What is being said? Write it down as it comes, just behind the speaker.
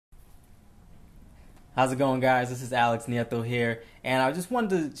How's it going, guys? This is Alex Nieto here, and I just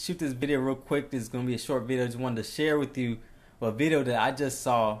wanted to shoot this video real quick. This is going to be a short video. I just wanted to share with you a video that I just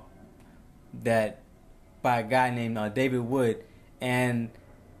saw that by a guy named David Wood, and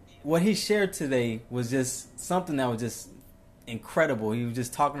what he shared today was just something that was just incredible. He was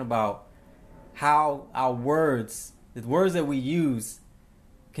just talking about how our words, the words that we use,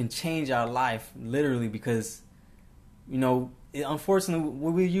 can change our life literally because unfortunately,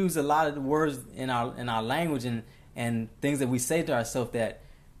 we use a lot of the words in our language and things that we say to ourselves that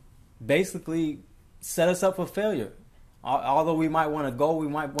basically set us up for failure. Although we might want to go, we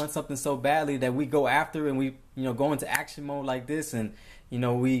might want something so badly that we go after and we go into action mode like this, and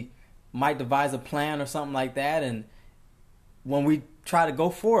we might devise a plan or something like that, and when we try to go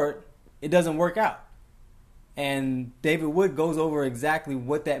for it, it doesn't work out. And David Wood goes over exactly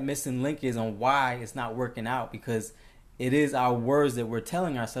what that missing link is on why it's not working out, because it is our words that we're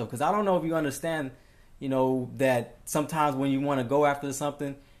telling ourselves. Because I don't know if you understand, that sometimes when you want to go after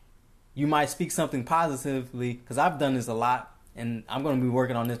something, you might speak something positively, because I've done this a lot, and I'm going to be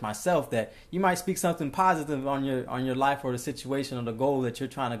working on this myself, that you might speak something positive on your life or the situation or the goal that you're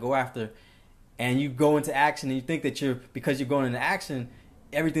trying to go after, and you go into action and you think that because you're going into action,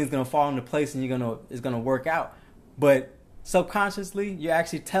 everything's going to fall into place and it's going to work out. But subconsciously, you're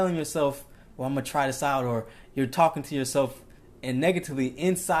actually telling yourself, well, I'm going to try this out, or you're talking to yourself and negatively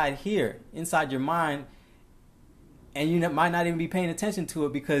inside your mind, and you might not even be paying attention to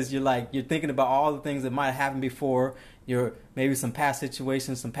it because you're thinking about all the things that might have happened before, maybe some past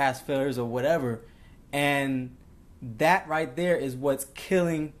situations, some past failures or whatever, and that right there is what's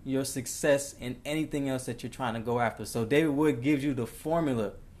killing your success in anything else that you're trying to go after. So David Wood gives you the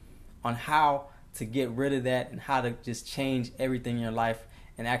formula on how to get rid of that and how to just change everything in your life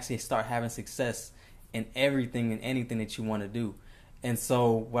and actually start having success in everything and anything that you want to do. And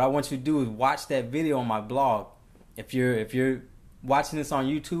so what I want you to do is watch that video on my blog. If you're watching this on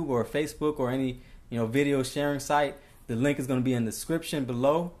YouTube or Facebook or any video sharing site, the link is going to be in the description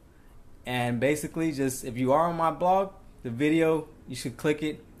below. And basically, just if you are on my blog, the video, you should click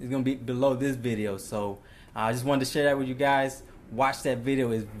it. It's going to be below this video. So I just wanted to share that with you guys. Watch that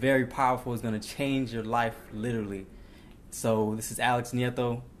video. It's very powerful. It's going to change your life literally. So this is Alex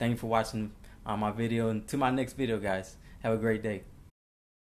Nieto. Thank you for watching my video. And to my next video, guys. Have a great day.